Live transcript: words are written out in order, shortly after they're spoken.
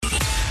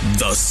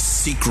The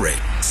secret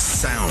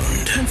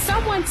sound. Can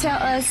someone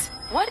tell us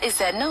what is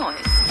that noise?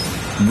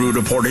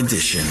 Rudaport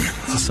edition.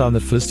 It's a sound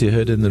that Felicity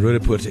heard in the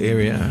Rudaport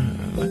area,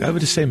 like over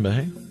December,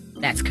 hey?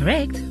 That's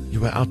correct. You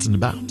were out and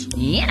about.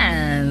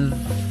 Yes,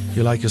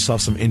 You like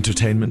yourself some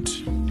entertainment.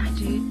 I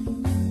do.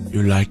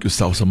 You like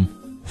yourself some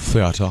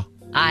theatre.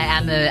 I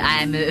am a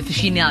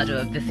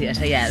aficionado of the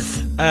theatre,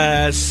 yes.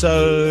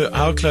 So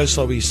how close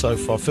are we so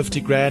far?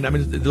 50 grand. I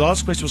mean, the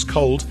last question was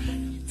cold.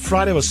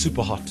 Friday was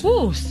super hot.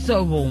 Oh,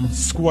 so warm.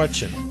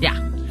 Squatching. Yeah.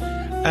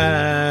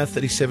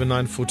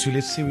 37942.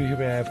 Let's see who we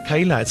have.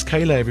 Kayla. It's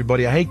Kayla,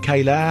 everybody. Hey,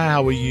 Kayla.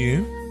 How are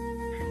you?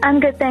 I'm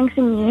good, thanks,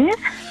 and you?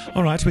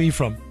 All right. Where are you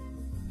from?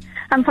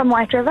 I'm from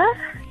White River. All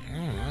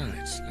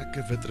right.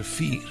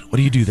 What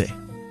do you do there?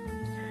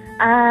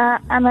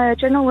 I'm a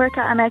general worker.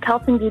 I make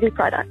health and beauty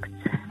products.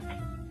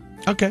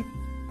 Okay.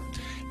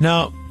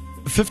 Now,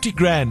 50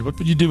 grand. What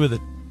would you do with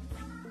it?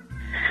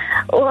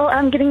 Well,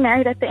 I'm getting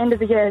married at the end of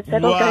the year, so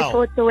it'll Wow. go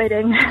towards the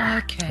wedding.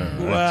 Okay.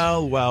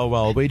 Well.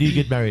 Where do you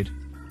get married?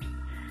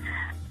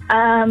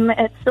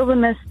 It's Silver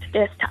Mist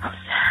Guest House.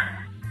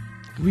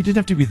 We didn't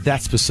have to be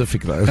that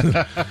specific, though.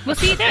 We'll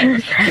see you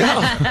then.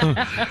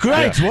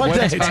 Great. What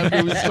date? time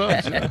do we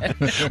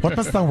start? What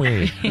must I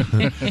wear?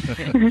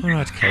 All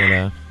right,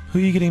 Kayla. Who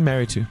are you getting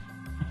married to?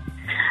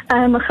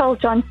 Michelle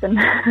Johnson.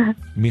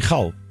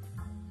 Michal.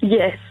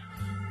 Yes.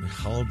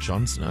 Michal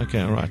Johnson.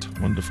 Okay, all right.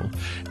 Wonderful.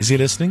 Is he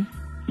listening?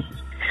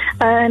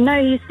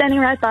 No, he's standing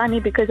right by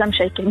me because I'm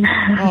shaking.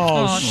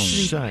 Oh,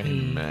 sweetie.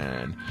 shame,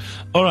 man.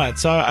 All right,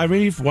 so I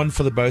really want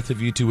for the both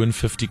of you to win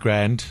 50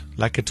 grand,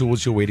 like it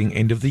towards your wedding,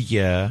 end of the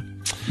year.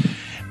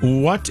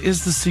 What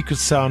is the secret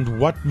sound?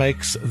 What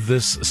makes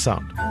this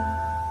sound?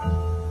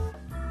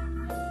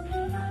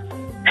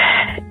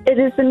 It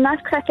is the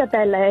Nutcracker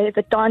Ballet,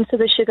 the dance of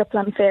the Sugar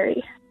Plum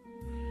Fairy.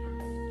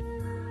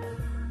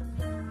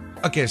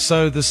 Okay,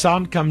 so the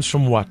sound comes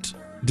from what?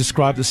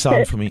 Describe the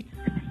sound for me.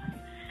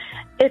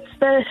 It's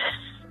the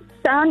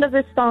sound of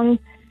the song,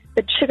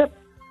 the Sugar...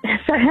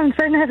 Sorry, I'm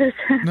so nervous.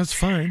 That's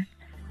fine.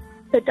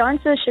 The dance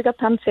of the Sugar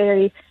Plum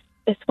Fairy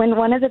is when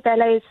one of the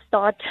ballets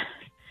start...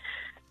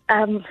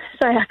 sorry,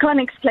 I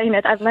can't explain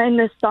it. I've known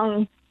this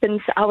song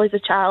since I was a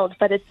child,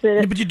 but it's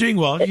Yeah, but you're doing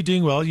well. You're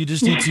doing well. You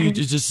just need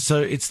to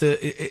so it's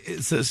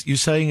you're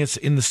saying it's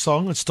in the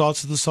song. It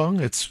starts with the song.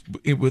 It's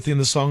within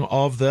the song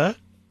of the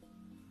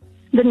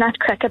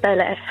Nutcracker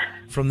Ballet.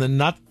 from the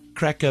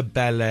Nutcracker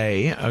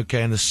Ballet.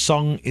 Okay, and the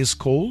song is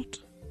called,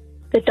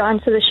 The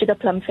dance of the Sugar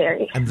Plum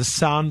Fairy. and the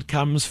sound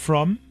comes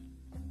from.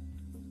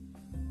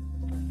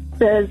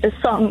 The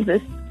song,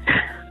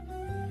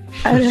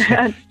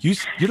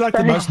 You're like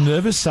the most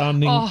nervous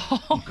sounding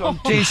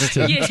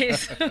contestant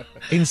Yes.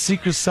 in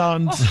Secret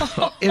Sound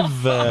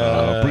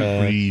ever.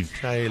 Breathe.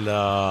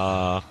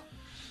 Kayla.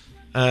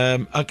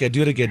 Okay,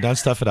 do it again. Don't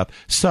stuff it up.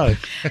 So,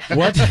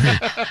 what?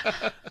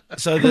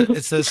 So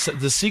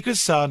the secret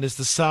sound is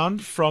the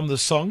sound from the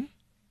song.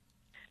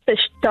 the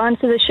dance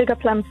of the Sugar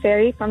Plum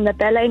Fairy from the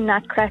ballet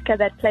Nutcracker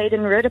that played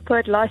in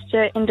Rudaport last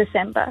year in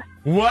December.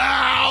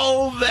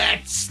 Wow,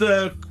 that's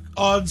the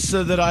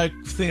answer that I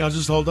think. I'll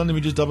just hold on. Let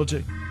me just double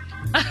check.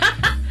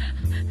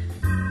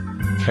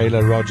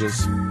 Kayla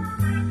Rogers.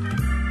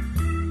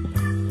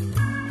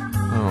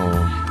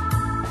 Oh.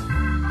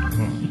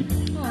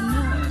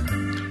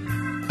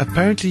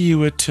 Apparently you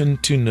were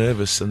too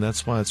nervous, and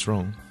that's why it's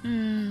wrong.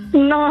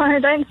 No,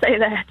 don't say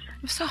that.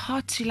 It's so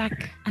hard to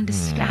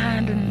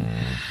understand and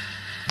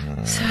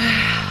so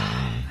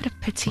what a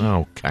pity.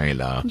 Oh,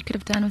 Kayla. You could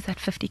have done with that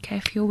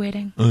 50k for your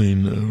wedding. I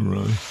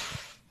know,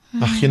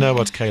 right? You know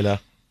what, Kayla?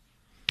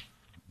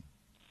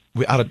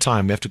 We're out of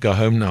time. We have to go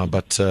home now,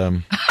 but bye.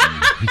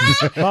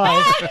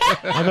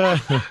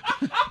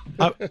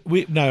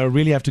 I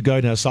really have to go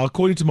now. So I'll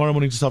call you tomorrow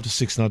morning just after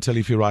 6 and I'll tell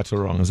you if you're right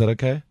or wrong. Is that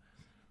okay?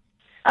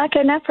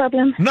 Okay, no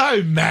problem.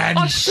 No, man.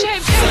 Oh,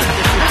 shame.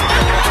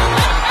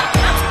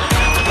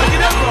 Okay,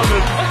 no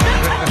problem.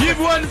 You've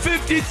won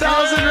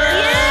 50,000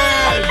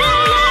 rand.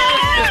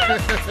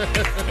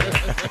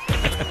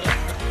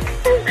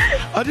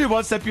 I'll do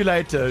WhatsApp you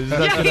later.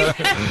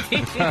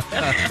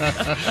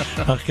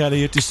 Okay,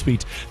 you're too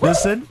sweet.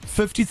 Listen,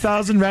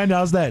 50,000 rand,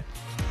 how's that?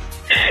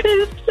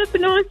 It's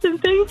flipping awesome,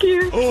 thank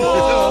you.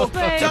 Oh,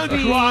 baby. don't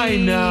cry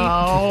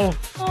now.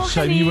 Oh,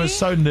 Shame, you honey. were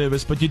so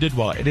nervous, but you did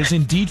well. It is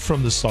indeed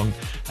from the song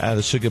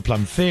The Sugar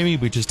Plum Fairy,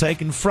 which is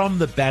taken from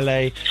the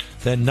ballet,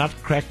 the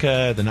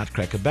Nutcracker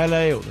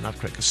Ballet, or the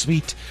Nutcracker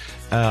Suite.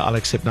 I'll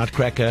accept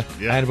Nutcracker.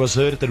 Yeah. And it was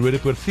heard at the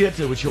Rudaport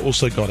Theatre, which you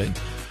also got in.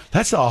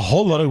 That's a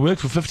whole lot of work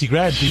for 50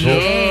 grand, people.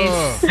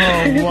 Yes.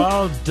 Oh,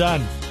 well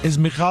done. Is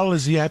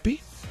he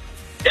happy?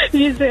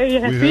 He's very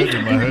We happy. heard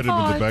him. I heard him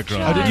in the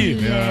background. Oh, did you?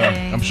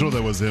 Yeah, I'm sure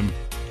that was him.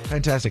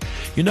 Fantastic.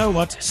 You know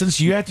what? Since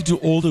you had to do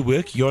all the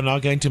work, you're now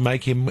going to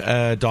make him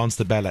dance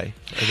the ballet.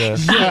 The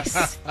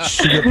Yes.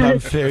 Sugar Plum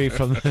Fairy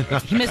from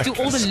the... He must do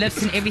all the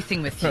lifts and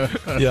everything with you.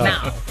 Yeah.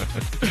 Now.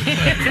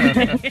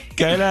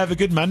 Kayla, have a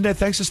good Monday.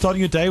 Thanks for starting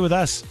your day with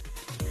us.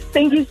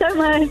 Thank you so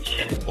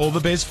much. All the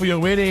best for your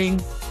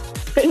wedding.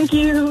 Thank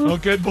you. Oh,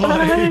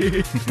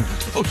 goodbye.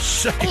 Oh,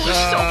 shame.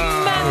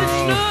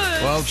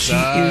 Well She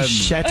done. is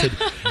shattered.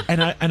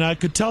 And I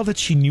could tell that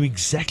she knew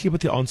exactly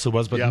what the answer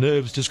was, but Yep.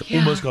 nerves just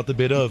almost got the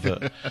better of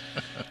her.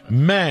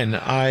 Man,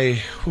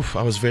 I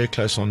was very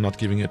close on not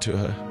giving it to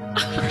her.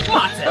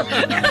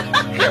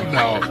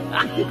 No.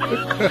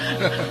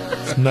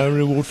 No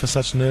reward for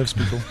such nerves,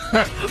 people.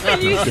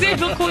 When you said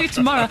we'll call you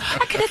tomorrow.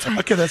 Okay, that's fine.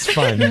 Okay, that's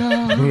fine.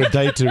 We're a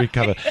day to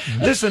recover.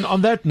 Listen,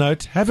 on that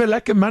note, have a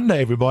lekker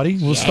Monday, everybody.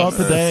 We'll start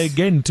the day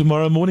again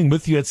tomorrow morning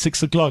with you at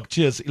 6 o'clock.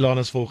 Cheers,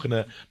 Ilana's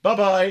volgende.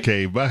 Bye-bye.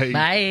 Okay, bye.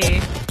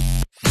 Bye.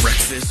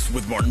 Breakfast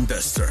with Martin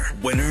Bester,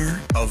 winner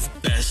of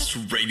Best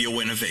Radio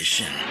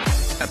Innovation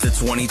at the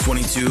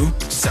 2022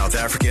 South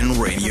African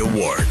Radio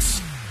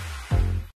Awards.